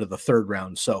back end of the 3rd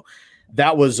round. So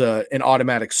that was an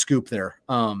automatic scoop there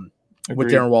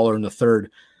with Darren Waller in the 3rd.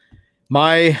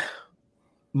 My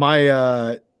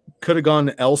could have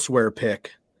gone elsewhere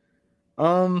pick.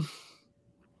 I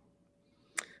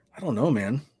don't know,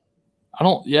 man.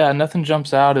 Nothing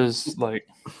jumps out as like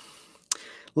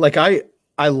I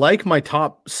like my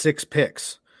top 6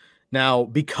 picks. Now,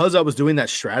 because I was doing that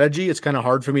strategy, it's kind of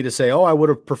hard for me to say, I would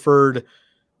have preferred,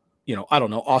 I don't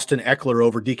know, Austin Eckler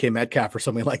over DK Metcalf or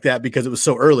something like that because it was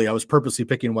so early. I was purposely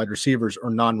picking wide receivers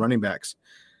or non-running backs.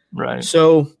 Right.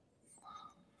 So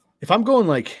if I'm going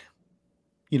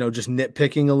just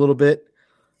nitpicking a little bit,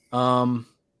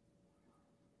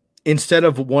 instead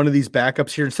of one of these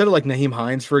backups here, instead of like Nyheim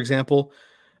Hines, for example,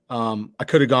 I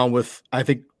could have gone with, I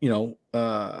think,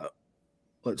 let's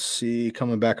see,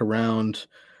 coming back around.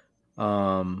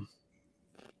 I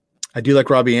do like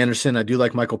Robbie Anderson. I do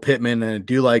like Michael Pittman, and I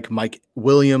do like Mike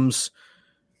Williams.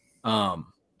 I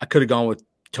could have gone with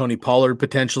Tony Pollard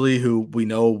potentially, who we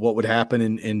know what would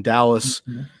happen in Dallas.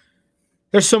 Mm-hmm.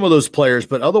 There's some of those players,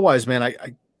 but otherwise, man,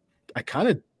 I kind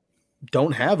of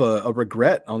don't have a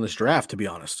regret on this draft, to be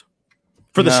honest,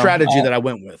 for the strategy that I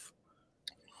went with.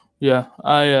 Yeah,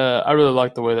 I really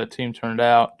like the way that team turned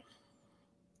out.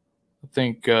 I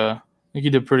think you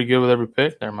did pretty good with every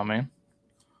pick there, my man.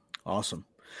 Awesome.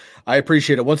 I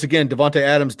appreciate it. Once again, Devontae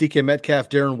Adams, DK Metcalf,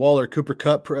 Darren Waller, Cooper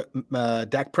Kupp,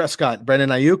 Dak Prescott, Brandon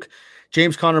Ayuk,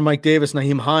 James Conner, Mike Davis,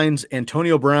 Nyheim Hines,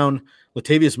 Antonio Brown,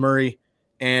 Latavius Murray,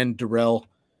 and Darrell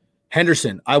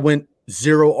Henderson. I went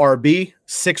 0 RB,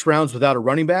 6 rounds without a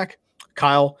running back.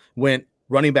 Kyle went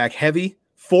running back heavy,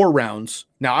 4 rounds.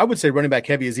 Now, I would say running back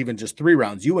heavy is even just 3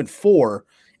 rounds. You went 4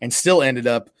 and still ended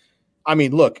up. I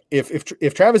mean, look,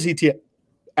 if Travis Etienne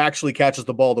actually catches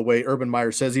the ball the way Urban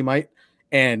Meyer says he might,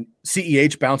 and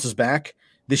CEH bounces back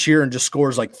this year and just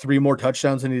scores like 3 more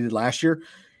touchdowns than he did last year,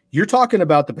 you're talking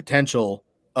about the potential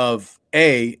of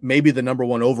maybe the number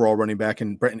 1 overall running back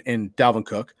in Dalvin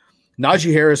Cook,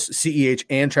 Najee Harris, CEH,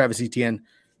 and Travis Etienne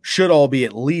should all be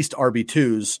at least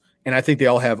RB2s. And I think they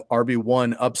all have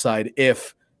RB1 upside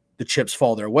if the chips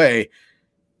fall their way.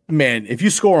 Man, if you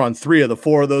score on 3 of the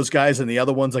 4 of those guys and the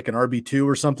other one's like an RB2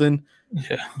 or something,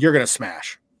 you're going to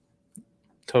smash.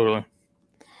 Totally.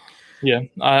 Yeah,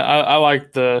 I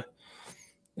like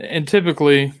and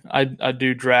typically I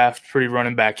do draft pretty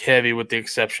running back heavy with the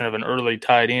exception of an early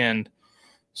tight end.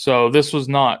 So this was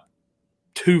not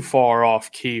too far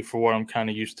off key for what I'm kind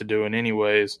of used to doing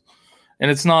anyways. And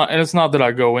it's not that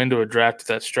I go into a draft with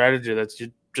that strategy. That's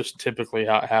just typically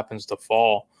how it happens to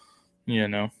fall,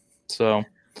 So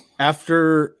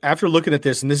after looking at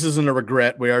this, and this isn't a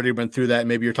regret, we already went through that.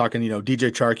 Maybe you're talking,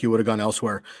 DJ Chark, you would have gone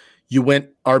elsewhere. You went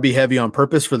RB heavy on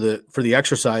purpose for the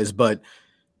exercise, but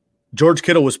George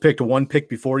Kittle was picked 1 pick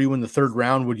before you in the 3rd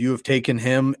round. Would you have taken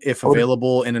him if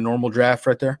available in a normal draft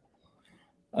right there?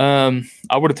 I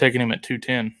would have taken him at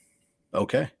 210.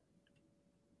 Okay.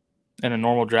 In a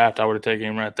normal draft, I would have taken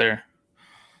him right there.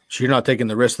 So you're not taking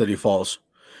the risk that he falls.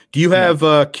 Do you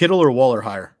have Kittle or Waller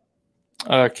higher?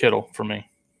 Kittle for me.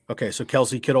 Okay, so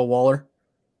Kelsey, Kittle, Waller?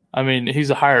 I mean, he's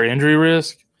a higher injury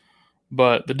risk,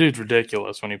 but the dude's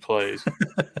ridiculous when he plays.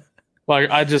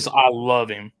 I love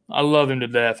him. I love him to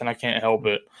death, and I can't help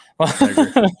it.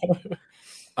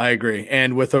 I agree.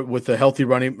 And with a healthy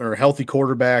running or healthy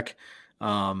quarterback,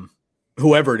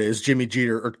 whoever it is, Jimmy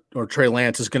Jeter or Trey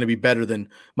Lance is going to be better than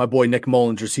my boy Nick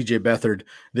Mullins or CJ Beathard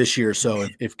this year. So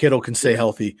if Kittle can stay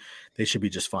healthy, they should be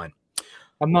just fine.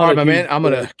 All right, my man, I'm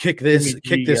going to kick this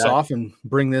off and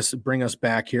bring us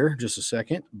back here just a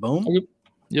second. Boom.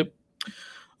 Yep.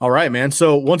 All right, man.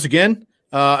 So once again,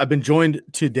 I've been joined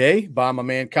today by my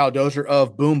man Kyle Dozier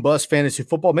of Boom Bust Fantasy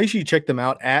Football. Make sure you check them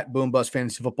out at Boom Bust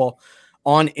Fantasy Football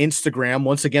on Instagram.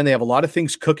 Once again, they have a lot of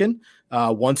things cooking.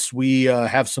 Once we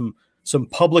have some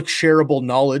public shareable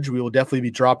knowledge, we will definitely be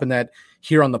dropping that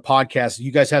here on the podcast.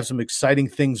 You guys have some exciting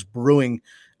things brewing,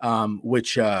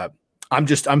 which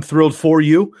I'm thrilled for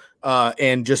you.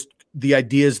 And just the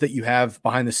ideas that you have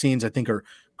behind the scenes, I think are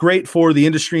great for the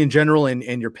industry in general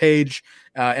and your page.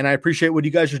 And I appreciate what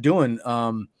you guys are doing.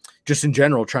 Just in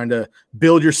general, trying to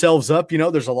build yourselves up.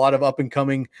 There's a lot of up and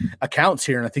coming accounts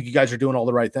here, and I think you guys are doing all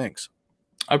the right things.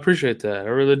 I appreciate that. I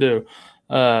really do.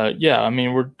 I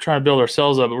mean, we're trying to build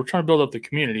ourselves up, but we're trying to build up the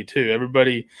community too.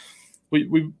 Everybody,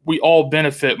 we all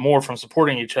benefit more from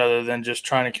supporting each other than just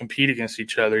trying to compete against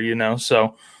each other,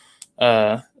 So,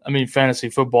 I mean, fantasy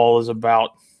football is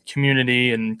about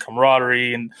community and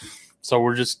camaraderie. And so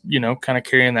we're just, kind of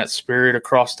carrying that spirit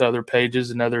across to other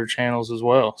pages and other channels as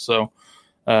well. So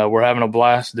we're having a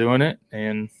blast doing it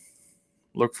and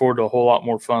look forward to a whole lot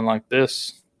more fun like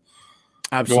this.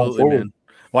 Absolutely, man.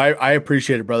 Well, I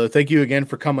appreciate it, brother. Thank you again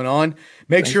for coming on.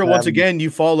 Make sure, once again, you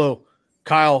follow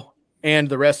Kyle and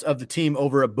the rest of the team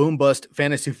over at Boom Bust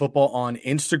Fantasy Football on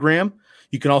Instagram.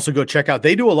 You can also go check out,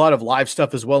 they do a lot of live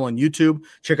stuff as well on YouTube.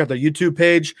 Check out their YouTube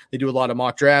page. They do a lot of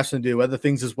mock drafts and do other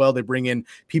things as well. They bring in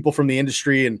people from the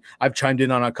industry, and I've chimed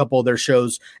in on a couple of their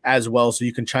shows as well. So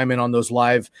you can chime in on those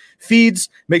live feeds.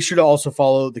 Make sure to also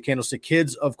follow the Candlestick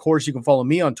Kids. Of course, you can follow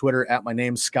me on Twitter at my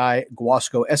name, Sky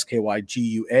Guasco,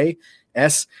 SkyGuasco.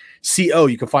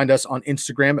 You can find us on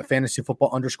Instagram at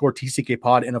fantasyfootball_TCK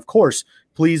pod. And of course,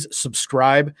 please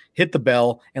subscribe, hit the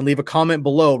bell, and leave a comment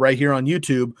below right here on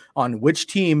YouTube on which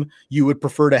team you would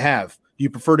prefer to have. Do you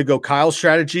prefer to go Kyle's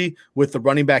strategy with the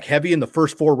running back heavy in the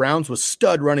first 4 rounds with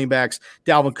stud running backs,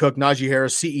 Dalvin Cook, Najee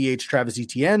Harris, CEH, Travis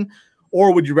Etienne?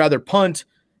 Or would you rather punt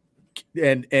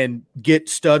and get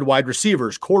stud wide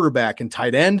receivers, quarterback, and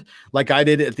tight end, like I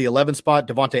did at the 11th spot?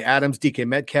 Devontae Adams, DK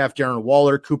Metcalf, Darren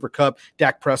Waller, Cooper Kupp,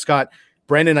 Dak Prescott,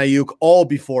 Brandon Ayuk, all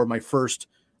before my first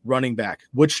running back.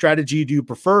 Which strategy do you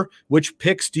prefer? Which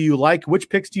picks do you like? Which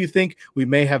picks do you think we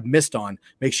may have missed on?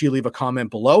 Make sure you leave a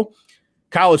comment below.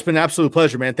 Kyle, it's been an absolute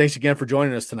pleasure, man. Thanks again for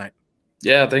joining us tonight.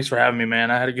 Yeah, thanks for having me, man.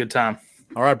 I had a good time.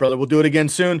 All right, brother. We'll do it again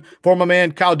soon. For my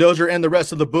man, Kyle Dozier, and the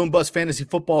rest of the Boom Bust Fantasy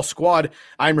Football squad,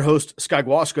 I'm your host, Sky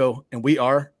Guasco, and we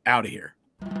are out of here.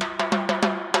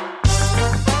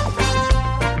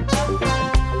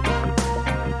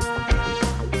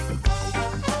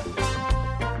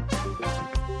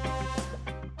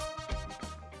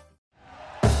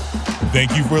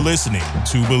 Thank you for listening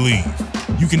to Believe.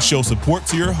 You can show support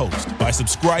to your host by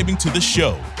subscribing to the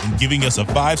show and giving us a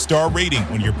 5-star rating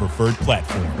on your preferred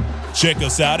platform. Check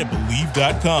us out at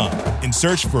Believe.com and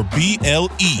search for BLEAV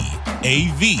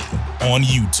on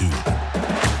YouTube.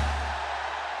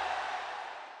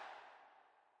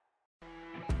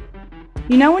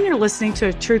 You know when you're listening to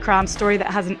a true crime story that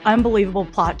has an unbelievable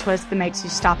plot twist that makes you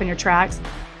stop in your tracks?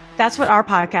 That's what our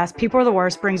podcast, People Are the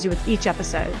Worst, brings you with each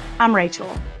episode. I'm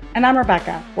Rachel. And I'm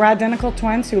Rebecca. We're identical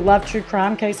twins who love true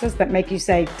crime cases that make you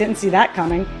say, didn't see that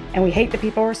coming, and we hate the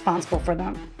people responsible for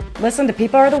them. Listen to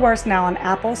People Are the Worst now on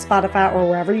Apple, Spotify, or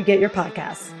wherever you get your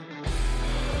podcasts.